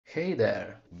Hey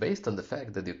there! Based on the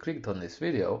fact that you clicked on this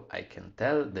video, I can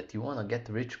tell that you wanna get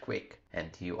rich quick. And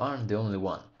you aren't the only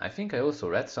one. I think I also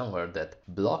read somewhere that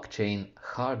blockchain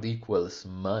hard equals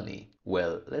money.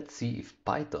 Well, let's see if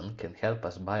Python can help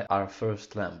us buy our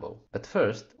first Lambo. But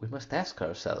first, we must ask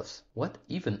ourselves, what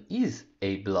even is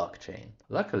a blockchain?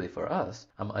 Luckily for us,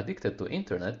 I'm addicted to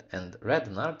internet and read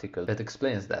an article that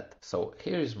explains that. So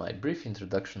here is my brief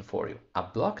introduction for you. A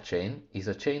blockchain is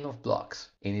a chain of blocks.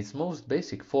 In its most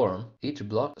basic form, each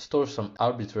block stores some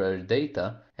arbitrary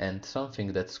data and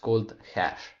something that's called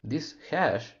hash. This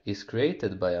hash is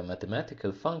created by a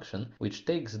mathematical function which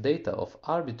takes data of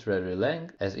arbitrary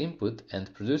length as input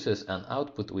and produces an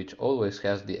output which always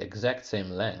has the exact same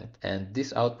length, and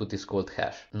this output is called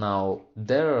hash. Now,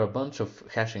 there are a bunch of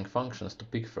hashing functions to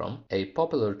pick from. A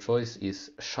popular choice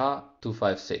is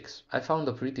SHA-256. I found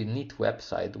a pretty neat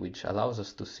website which allows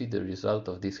us to see the result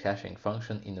of this hashing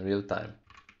function in real time.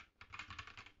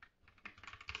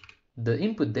 The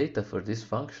input data for this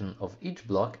function of each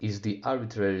block is the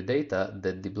arbitrary data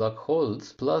that the block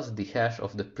holds plus the hash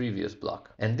of the previous block.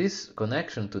 And this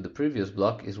connection to the previous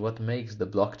block is what makes the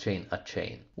blockchain a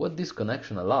chain. What this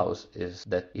connection allows is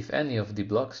that if any of the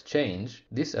blocks change,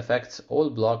 this affects all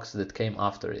blocks that came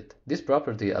after it. This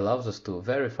property allows us to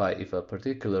verify if a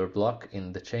particular block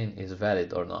in the chain is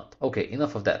valid or not. Okay,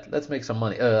 enough of that. Let's make some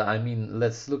money.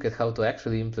 Let's look at how to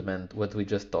actually implement what we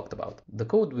just talked about. The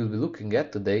code we'll be looking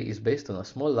at today is based on a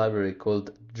small library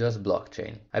called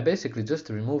justblockchain. I basically just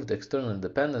removed external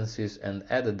dependencies and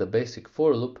added the basic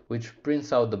for loop which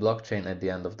prints out the blockchain at the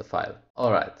end of the file.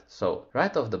 Alright, so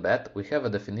right off the bat we have a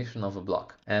definition of a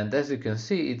block, and as you can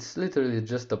see it's literally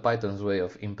just a Python's way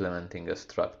of implementing a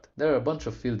struct. There are a bunch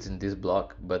of fields in this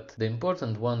block, but the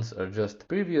important ones are just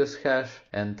previous hash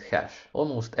and hash.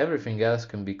 Almost everything else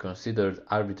can be considered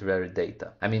arbitrary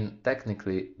data. I mean,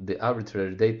 technically the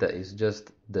arbitrary data is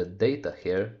just the data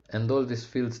here, and all these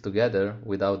fields together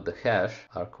without the hash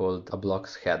are called a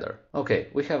block's header. Okay,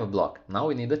 we have a block. Now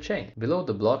we need a chain. Below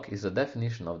the block is a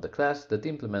definition of the class that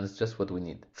implements just what we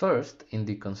need. First, in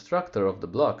the constructor of the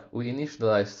block, we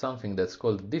initialize something that's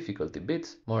called difficulty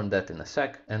bits, more on that in a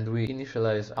sec, and we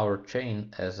initialize our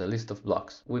chain as a list of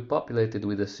blocks. We populate it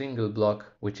with a single block,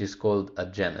 which is called a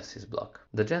genesis block.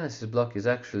 The genesis block is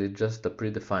actually just a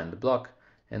predefined block,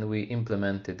 and we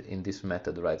implement it in this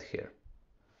method right here.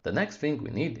 The next thing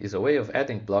we need is a way of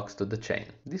adding blocks to the chain.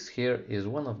 This here is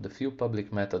one of the few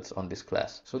public methods on this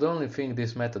class. So the only thing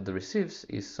this method receives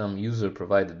is some user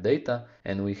provided data,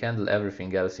 and we handle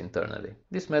everything else internally.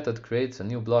 This method creates a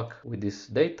new block with this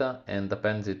data and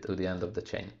appends it to the end of the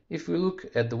chain. If we look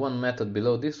at the one method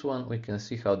below this one, we can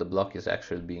see how the block is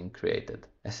actually being created.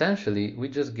 Essentially, we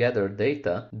just gather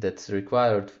data that's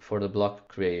required for the block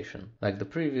creation, like the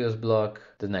previous block,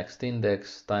 the next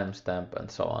index, timestamp,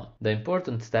 and so on. The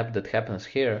important step that happens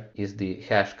here is the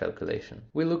hash calculation.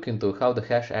 We'll look into how the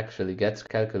hash actually gets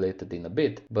calculated in a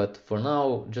bit, but for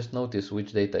now, just notice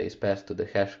which data is passed to the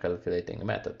hash calculating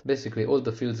method. Basically, all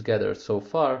the fields gathered so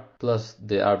far, plus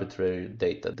the arbitrary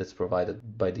data that's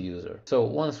provided by the user. So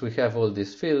once we have all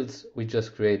these fields, we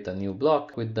just create a new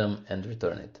block with them and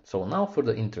return it. So now for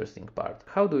the interesting part.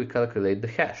 How do we calculate the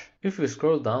hash? If we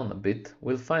scroll down a bit,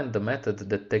 we'll find the method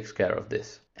that takes care of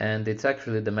this. And it's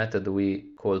actually the method we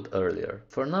called earlier.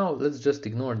 For now, let's just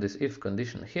ignore this if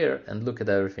condition here and look at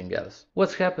everything else.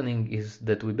 What's happening is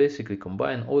that we basically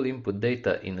combine all input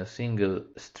data in a single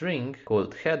string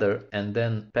called header and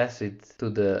then pass it to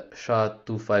the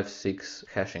SHA-256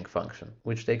 hashing function,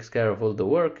 which takes care of all the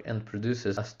work and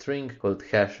produces a string called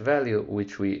hash value,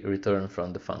 which we return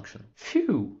from the function.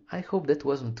 Phew! I hope that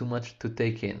wasn't too much to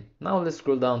take in. Now let's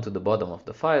scroll down to the bottom of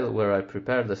the file where I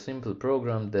prepared a simple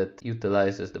program that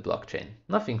utilizes the blockchain.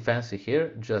 Nothing fancy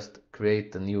here, just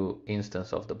create a new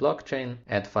instance of the blockchain,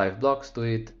 add 5 blocks to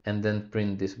it, and then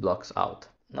print these blocks out.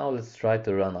 Now let's try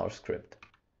to run our script.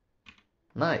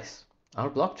 Nice! Our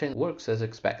blockchain works as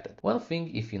expected. One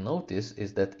thing, if you notice,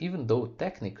 is that even though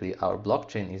technically our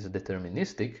blockchain is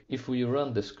deterministic, if we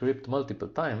run the script multiple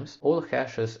times, all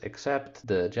hashes except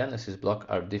the genesis block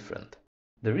are different.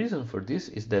 The reason for this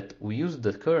is that we use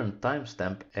the current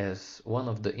timestamp as one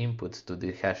of the inputs to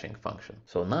the hashing function.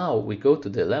 So now we go to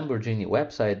the Lamborghini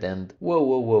website and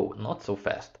whoa, not so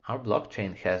fast. Our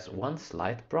blockchain has one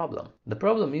slight problem. The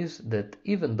problem is that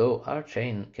even though our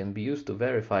chain can be used to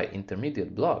verify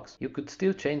intermediate blocks, you could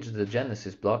still change the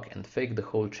genesis block and fake the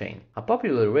whole chain. A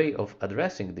popular way of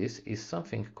addressing this is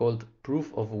something called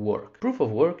proof of work. Proof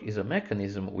of work is a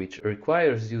mechanism which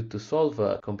requires you to solve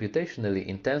a computationally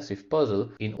intensive puzzle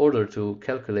in order to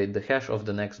calculate the hash of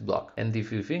the next block. And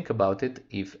if you think about it,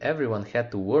 if everyone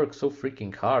had to work so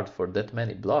freaking hard for that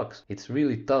many blocks, it's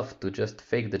really tough to just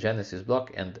fake the genesis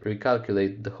block and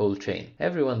recalculate the whole chain.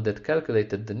 Everyone that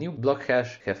calculated the new block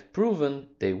hash have proven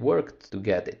they worked to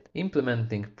get it.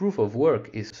 Implementing proof of work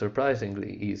is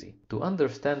surprisingly easy. To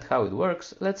understand how it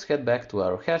works, let's head back to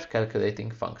our hash calculating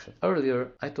function.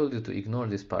 Earlier, I told you to ignore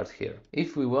this part here.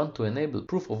 If we want to enable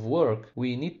proof of work,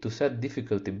 we need to set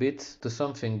difficulty bits to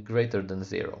something greater than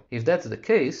 0. If that's the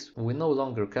case, we no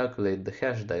longer calculate the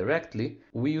hash directly,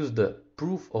 we use the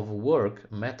proof of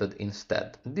work method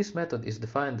instead. This method is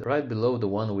defined right below the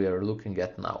one we are looking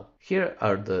at now. Here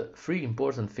are the 3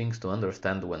 important things to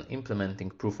understand when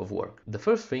implementing proof of work. The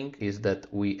first thing is that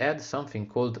we add something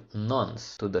called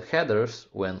nonce to the headers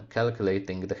when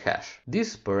calculating the hash.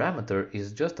 This parameter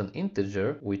is just an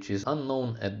integer which is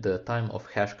unknown at the time of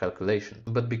hash calculation.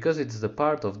 But because it's the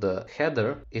part of the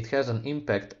header, it has an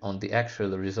impact on the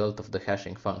actual result of the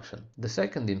hashing function. The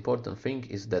second important thing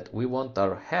is that we want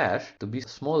our hash to be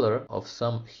smaller of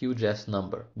some huge ass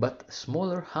number. But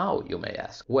smaller how, you may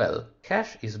ask? Well,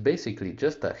 hash is basically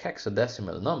just a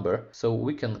hexadecimal number, so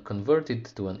we can convert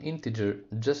it to an integer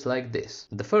just like this.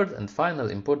 The third and final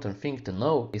important thing to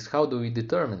know is how do we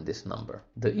determine this number.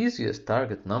 The easiest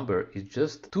target number is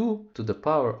just 2 to the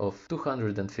power of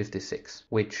 256,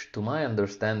 which to my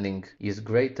understanding is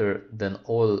greater than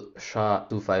all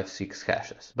SHA-256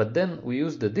 hashes. But then we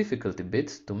use the difficulty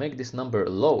bits to make this number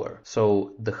lower,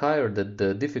 so the higher that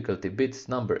the difficulty bits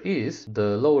number is,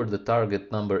 the lower the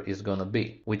target number is gonna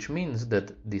be, which means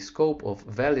that the scope of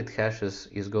valid hashes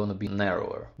is gonna be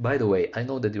narrower. By the way, I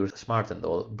know that you're smart and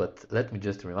all, but let me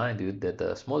just remind you that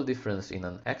a small difference in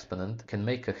an exponent can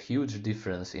make a huge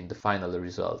difference in the final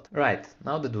result. Right,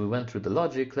 now that we went through the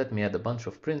logic, let me add a bunch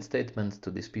of print statements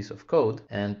to this piece of code,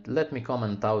 and let me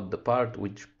comment out the part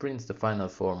which prints the final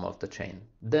form of the chain.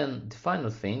 Then, the final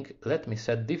thing, let me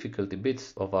set difficulty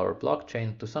bits of our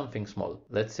blockchain to something small,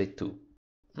 let's say 2.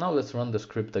 Now let's run the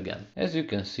script again. As you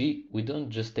can see, we don't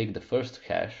just take the first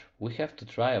hash, we have to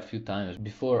try a few times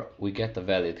before we get a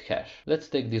valid hash. Let's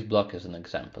take this block as an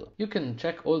example. You can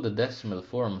check all the decimal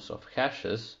forms of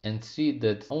hashes and see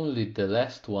that only the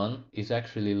last one is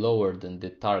actually lower than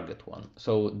the target one.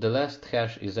 So the last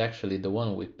hash is actually the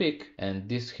one we pick, and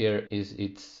this here is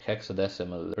its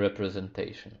hexadecimal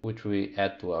representation, which we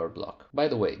add to our block. By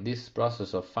the way, this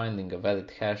process of finding a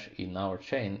valid hash in our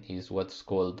chain is what's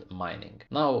called mining.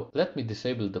 Now let me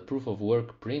disable the proof of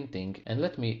work printing and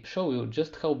let me show you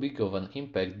just how big of an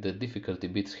impact the difficulty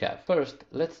bits have. First,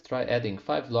 let's try adding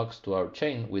 5 blocks to our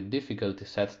chain with difficulty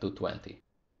set to 20.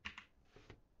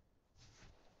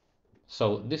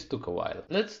 So this took a while.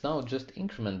 Let's now just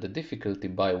increment the difficulty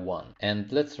by 1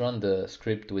 and let's run the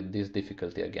script with this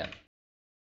difficulty again.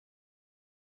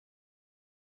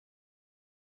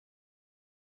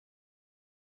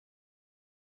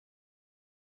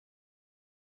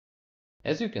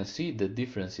 As you can see, the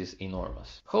difference is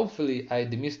enormous. Hopefully I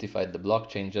demystified the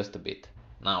blockchain just a bit.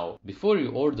 Now, before you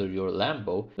order your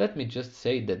Lambo, let me just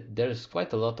say that there's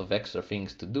quite a lot of extra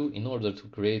things to do in order to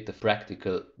create a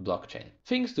practical blockchain.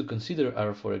 Things to consider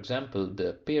are, for example,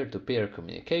 the peer-to-peer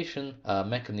communication, a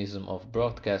mechanism of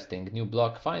broadcasting new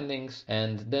block findings,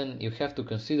 and then you have to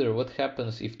consider what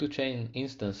happens if 2 chain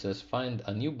instances find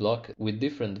a new block with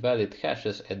different valid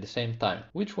hashes at the same time.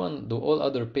 Which one do all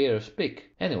other pairs pick?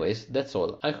 Anyways, that's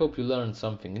all. I hope you learned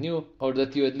something new, or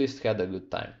that you at least had a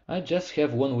good time. I just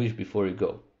have one wish before you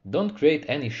go. Don't create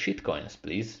any shitcoins,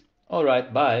 please.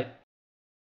 Alright, bye.